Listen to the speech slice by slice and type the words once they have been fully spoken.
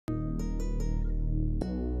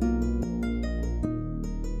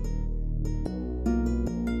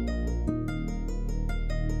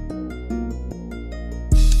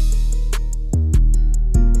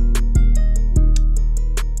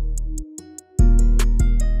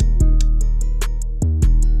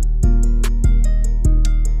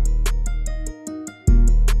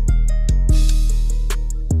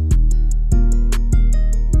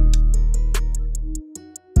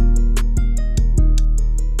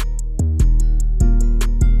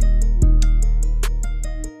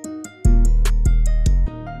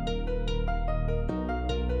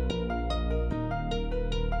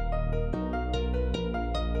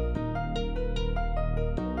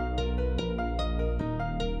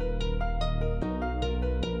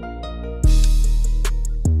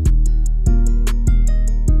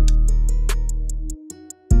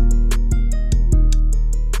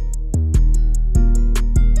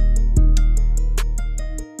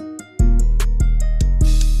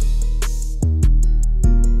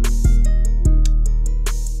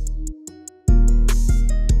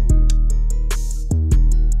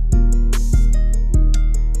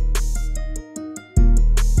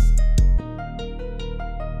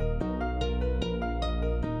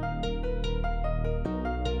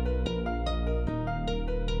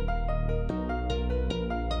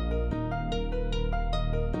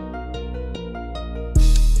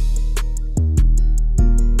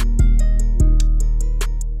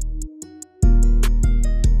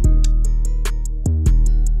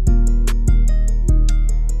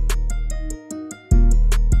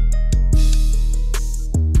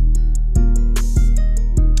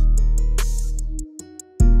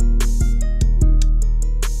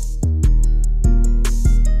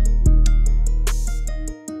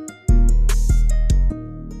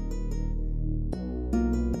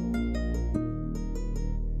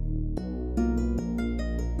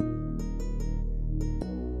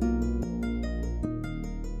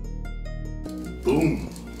Boom.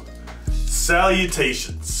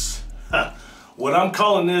 Salutations. What I'm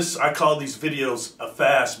calling this, I call these videos a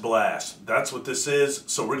fast blast. That's what this is.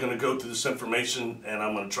 So we're going to go through this information and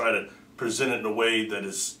I'm going to try to present it in a way that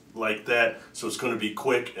is like that. So it's going to be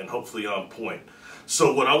quick and hopefully on point.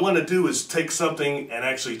 So what I want to do is take something and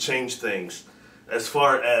actually change things as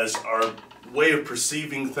far as our way of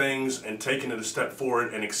perceiving things and taking it a step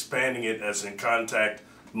forward and expanding it as in contact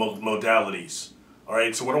modalities.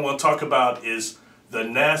 Alright, so what I want to talk about is the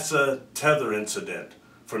NASA Tether incident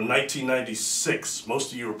from 1996.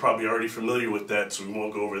 Most of you are probably already familiar with that, so we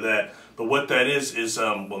won't go over that. But what that is,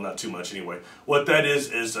 well, not too much anyway. What that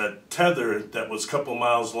is a tether that was a couple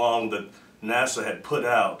miles long that NASA had put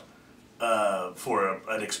out for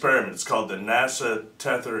an experiment. It's called the NASA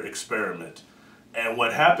Tether experiment. And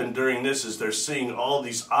what happened during this is they're seeing all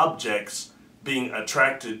these objects being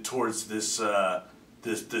attracted towards this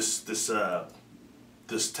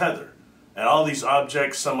tether. And all these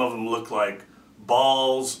objects, some of them look like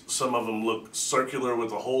balls, some of them look circular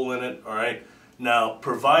with a hole in it, all right? Now,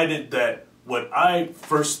 provided that what I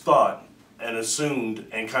first thought and assumed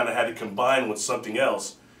and kind of had to combine with something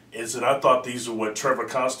else is that I thought these are what Trevor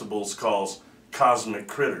Constable calls cosmic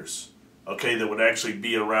critters, okay, that would actually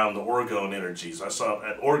be around the orgone energies. I saw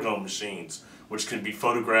at orgone machines, which can be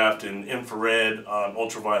photographed in infrared, on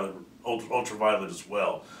ultraviolet as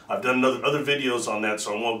well. I've done other videos on that,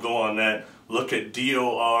 so I won't go on that. Look at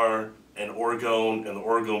DOR and orgone and the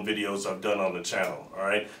orgone videos I've done on the channel, all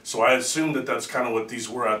right? So I assumed that that's kind of what these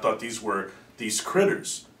were. I thought these were these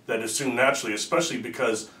critters that assume naturally, especially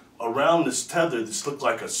because around this tether, this looked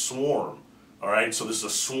like a swarm, all right? So this is a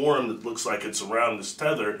swarm that looks like it's around this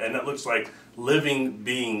tether, and that looks like living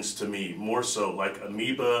beings to me, more so like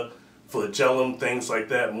amoeba, flagellum, things like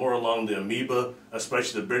that, more along the amoeba,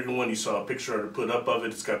 especially the bigger one. You saw a picture I put up of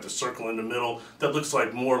it. It's got the circle in the middle. That looks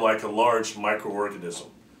like more like a large microorganism.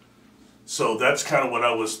 So that's kind of what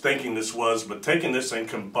I was thinking this was, but taking this and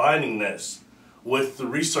combining this with the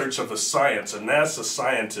research of a NASA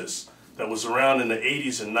scientist that was around in the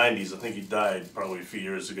 80s and 90s. I think he died probably a few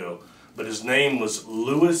years ago. But his name was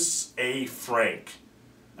Louis A. Frank.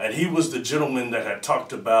 And he was the gentleman that had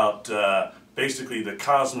talked about basically the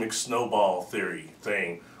cosmic snowball theory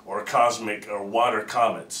thing, or cosmic or water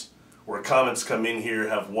comets, where comets come in here,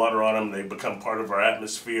 have water on them, they become part of our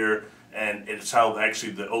atmosphere, and it's how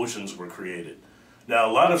actually the oceans were created. Now,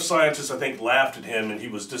 a lot of scientists, I think, laughed at him, and he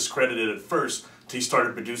was discredited at first until he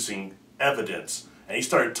started producing evidence. And he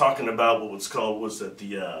started talking about what was called, was that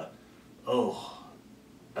the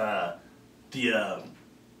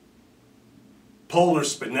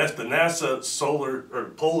NASA solar or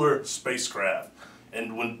polar spacecraft,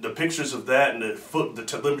 and when the pictures of that and the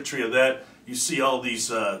telemetry of that, you see all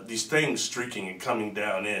these things streaking and coming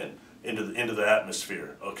down into the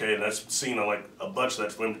atmosphere. Okay, and that's seen on like a bunch of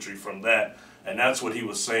that telemetry from that, and that's what he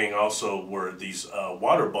was saying also were these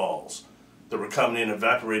water balls that were coming in,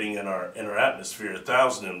 evaporating in our atmosphere,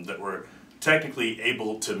 1,000 of them that were technically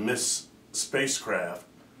able to miss spacecraft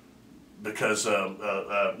because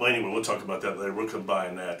well, anyway, we'll talk about that later. We'll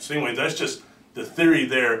combine that. So anyway, that's just the theory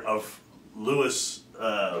there of Louis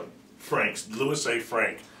A. Frank,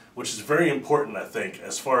 which is very important, I think,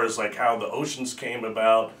 as far as like how the oceans came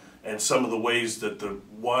about and some of the ways that the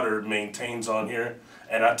water maintains on here.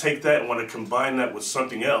 And I take that and want to combine that with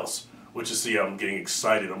something else, which is, see, I'm getting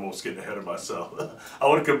excited. I'm almost getting ahead of myself. I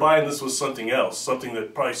want to combine this with something else, something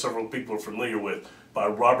that probably several people are familiar with, by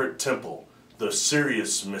Robert Temple, The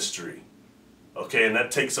Sirius Mystery. Okay, and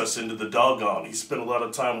that takes us into the doggone. He spent a lot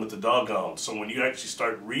of time with the doggone. So when you actually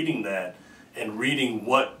start reading that and reading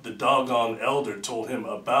what the doggone elder told him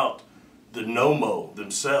about the Nomo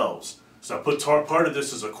themselves. So I put part of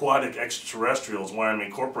this as aquatic extraterrestrials, why I'm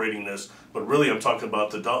incorporating this, but really I'm talking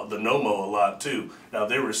about the Nomo a lot too. Now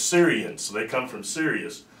they were Syrians, so they come from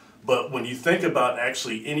Sirius. But when you think about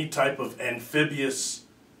actually any type of amphibious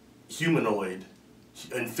humanoid,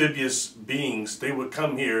 amphibious beings, they would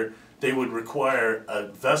come here, they would require a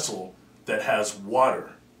vessel that has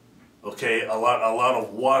water. Okay, a lot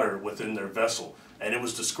of water within their vessel. And it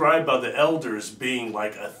was described by the elders being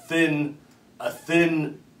like a thin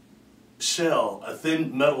shell, a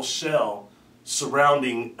thin metal shell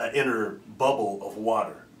surrounding an inner bubble of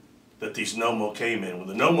water that these Nomo came in. When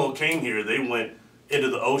the Nomo came here, they went into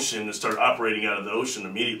the ocean and started operating out of the ocean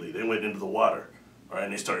immediately. They went into the water, all right,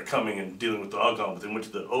 and they started coming and dealing with the doggone, but they went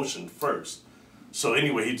to the ocean first. So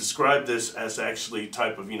anyway, he described this as actually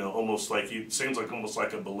type of, you know, almost like, it seems like almost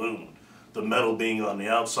like a balloon. The metal being on the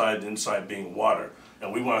outside, the inside being water.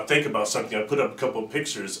 And we want to think about something. I put up a couple of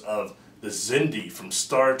pictures of the Xindi from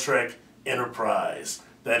Star Trek Enterprise.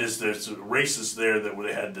 That is, there's races there that where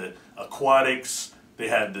they had the aquatics, they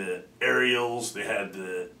had the aerials, they had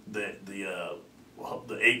the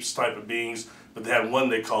apes type of beings, but they had one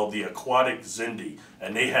they called the Aquatic Xindi,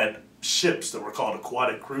 and they had ships that were called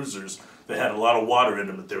aquatic cruisers that had a lot of water in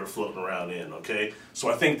them that they were floating around in, okay? So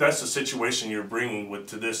I think that's the situation you're bringing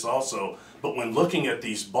to this also. But when looking at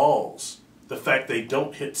these balls, the fact they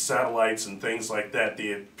don't hit satellites and things like that,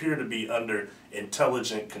 they appear to be under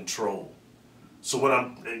intelligent control. So what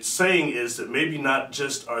I'm saying is that maybe not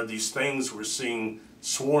just are these things we're seeing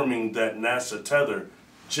swarming that NASA Tether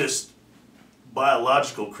just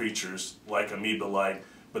biological creatures like amoeba-like,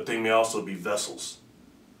 but they may also be vessels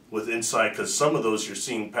with insight, because some of those you're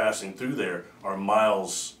seeing passing through there are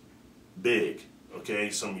miles big, okay?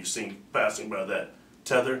 Some you're seeing passing by that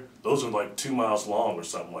tether, those are like 2 miles long or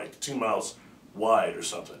something, like 2 miles wide or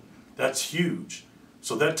something. That's huge.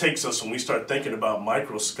 So that takes us, when we start thinking about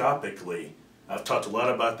microscopically, I've talked a lot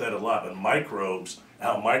about that and microbes,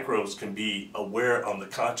 how microbes can be aware on the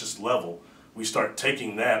conscious level. We start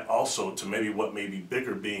taking that also to maybe what may be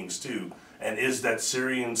bigger beings too. And is that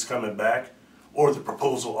Syrians coming back? Or the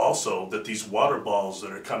proposal also that these water balls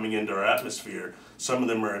that are coming into our atmosphere, some of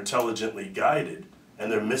them are intelligently guided and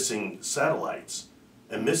they're missing satellites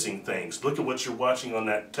and missing things. Look at what you're watching on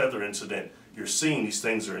that Tether incident. You're seeing these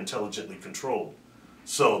things are intelligently controlled.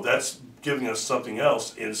 So that's giving us something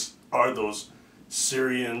else, is are those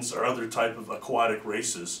Syrians or other type of aquatic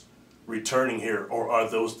races returning here, or are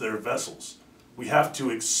those their vessels? We have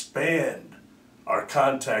to expand our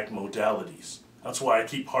contact modalities. That's why I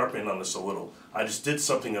keep harping on this a little. I just did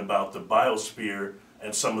something about the biosphere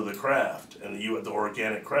and some of the craft and the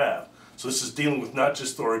organic craft. So this is dealing with not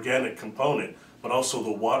just the organic component, but also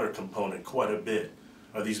the water component quite a bit.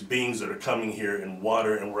 Are these beings that are coming here in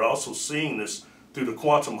water, and we're also seeing this through the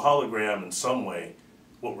quantum hologram in some way,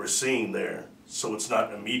 what we're seeing there. So it's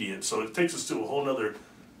not immediate. So it takes us to a whole other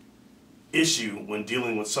issue when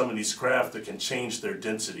dealing with some of these craft that can change their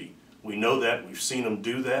density. We know that, we've seen them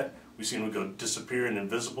do that. We've seen them go disappear and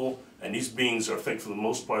invisible, and these beings, I think for the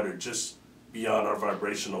most part, are just beyond our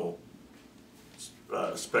vibrational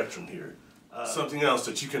spectrum here. Something else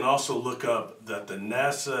that you can also look up, that the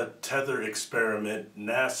NASA Tether experiment,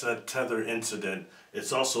 NASA Tether incident,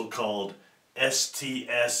 it's also called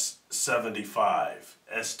STS-75,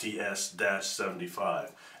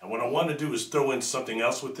 STS-75. And what I want to do is throw in something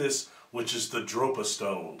else with this, which is the Dropa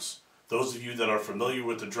stones. Those of you that are familiar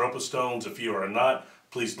with the Dropa stones, if you are not,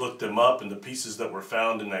 please look them up and the pieces that were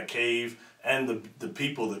found in that cave and the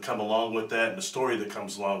people that come along with that and the story that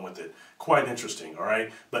comes along with it. Quite interesting, all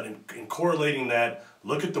right? But in correlating that,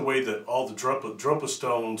 look at the way that all the Dropa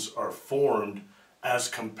stones are formed as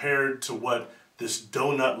compared to what this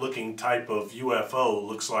donut-looking type of UFO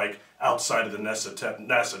looks like outside of the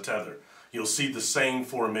NASA Tether. You'll see the same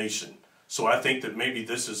formation. So I think that maybe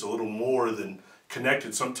this is a little more than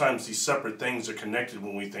connected. Sometimes these separate things are connected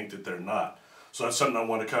when we think that they're not. So that's something I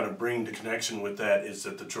want to kind of bring to connection with that, is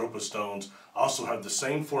that the Tropa stones also have the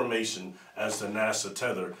same formation as the NASA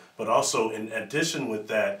Tether. But also in addition with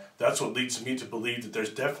that, that's what leads me to believe that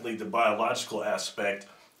there's definitely the biological aspect,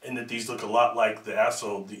 and that these look a lot like the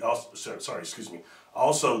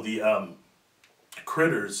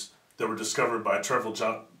critters that were discovered by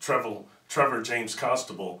Trevor James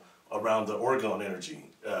Constable around the Oregon energy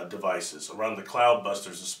devices, around the cloud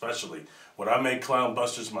busters especially. When I made cloud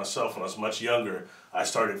busters myself when I was much younger, I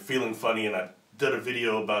started feeling funny, and I did a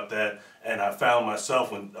video about that, and I found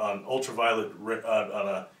myself on on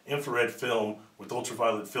a infrared film with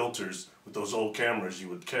ultraviolet filters with those old cameras, you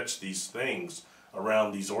would catch these things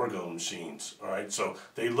around these Oregon machines. All right, so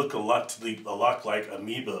they look a lot like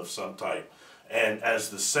amoeba of some type, and as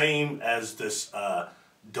the same as this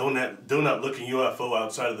donut looking UFO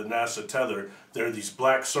outside of the NASA Tether, there are these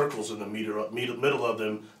black circles in the middle of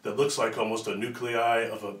them that looks like almost a nuclei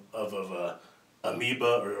of a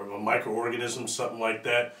amoeba or of a microorganism, something like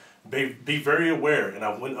that. Be very aware, and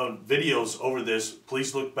I went on videos over this.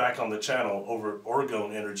 Please look back on the channel over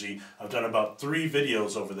Oregon energy. I've done about 3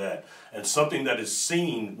 videos over that, and something that is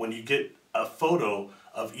seen when you get a photo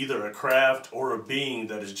of either a craft or a being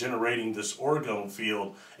that is generating this Oregon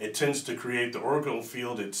field, it tends to create, the Oregon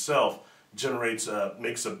field itself generates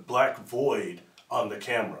makes a black void on the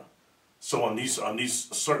camera. So on these UFOs,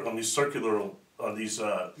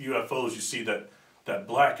 you see that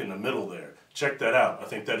black in the middle there. Check that out. I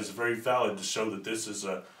think that is very valid to show that this is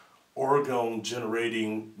a Oregon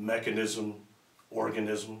generating mechanism,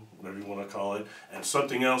 organism, whatever you want to call it. And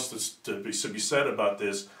something else that's to be said about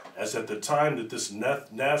this, as at the time that this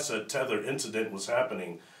NASA Tether incident was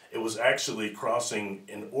happening, it was actually crossing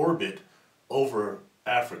in orbit over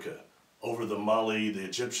Africa, over the Mali, the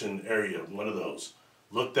Egyptian area, one of those.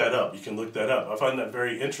 Look that up. You can look that up. I find that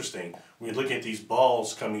very interesting. When you're looking at these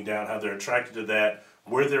balls coming down, how they're attracted to that,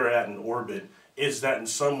 where they're at in orbit, is that in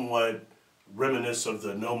somewhat reminiscent of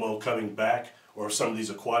the Nomo coming back, or some of these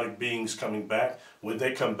aquatic beings coming back? When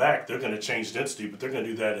they come back, they're going to change density, but they're going to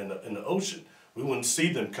do that in the ocean. We wouldn't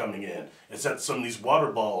see them coming in. It's that some of these water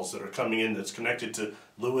balls that are coming in that's connected to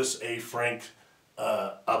Louis A. Frank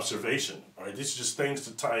observation. All right, these are just things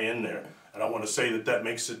to tie in there. And I want to say that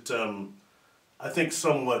makes it, I think,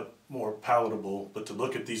 somewhat more palatable, but to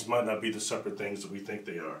look at these might not be the separate things that we think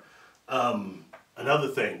they are. Another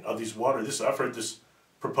thing of these I've heard this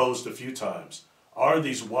proposed a few times. Are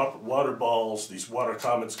these water balls, these water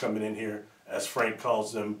comets coming in here, as Frank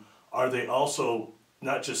calls them, are they also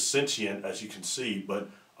not just sentient, as you can see, but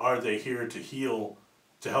are they here to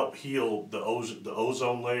help heal the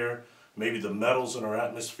ozone layer, maybe the metals in our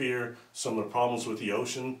atmosphere, some of the problems with the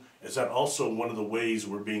ocean? Is that also one of the ways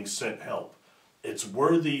we're being sent help? It's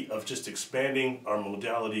worthy of just expanding our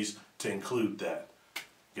modalities to include that.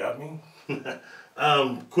 Got me?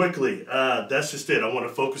 Quickly, that's just it. I want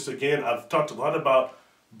to focus again. I've talked a lot about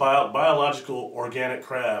biological organic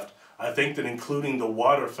craft. I think that including the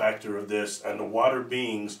water factor of this and the water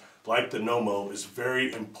beings like the Nomo is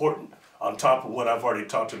very important, on top of what I've already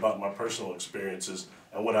talked about in my personal experiences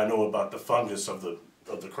and what I know about the fungus of the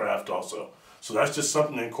craft also. So that's just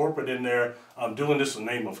something to incorporate in there. I'm doing this in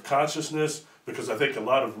the name of consciousness, because I think a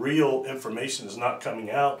lot of real information is not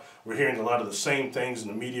coming out. We're hearing a lot of the same things in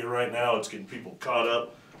the media right now. It's getting people caught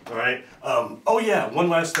up. All right. Oh yeah, one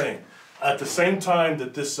last thing. At the same time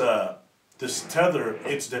that this Tether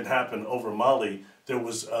incident happened over Mali, there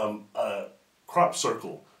was a crop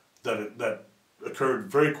circle that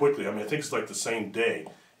occurred very quickly. I mean, I think it's like the same day,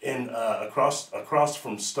 in across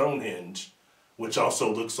from Stonehenge, which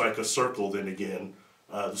also looks like a circle. Then again,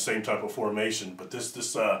 the same type of formation, but this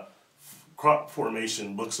crop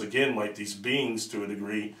formation looks again like these beings to a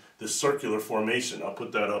degree. This circular formation. I'll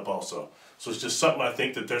put that up also. So it's just something I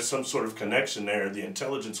think that there's some sort of connection there, the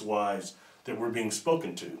intelligence-wise, that we're being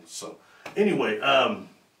spoken to. So anyway,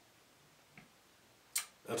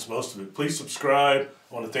 that's most of it. Please subscribe.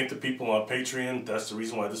 I want to thank the people on Patreon. That's the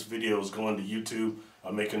reason why this video is going to YouTube.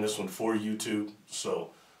 I'm making this one for YouTube. So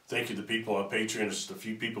thank you to the people on Patreon. There's just a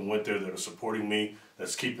few people went there that are supporting me.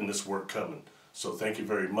 That's keeping this work coming. So thank you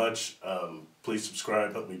very much. Please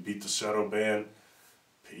subscribe. Help me beat the shadow ban.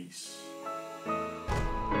 Peace.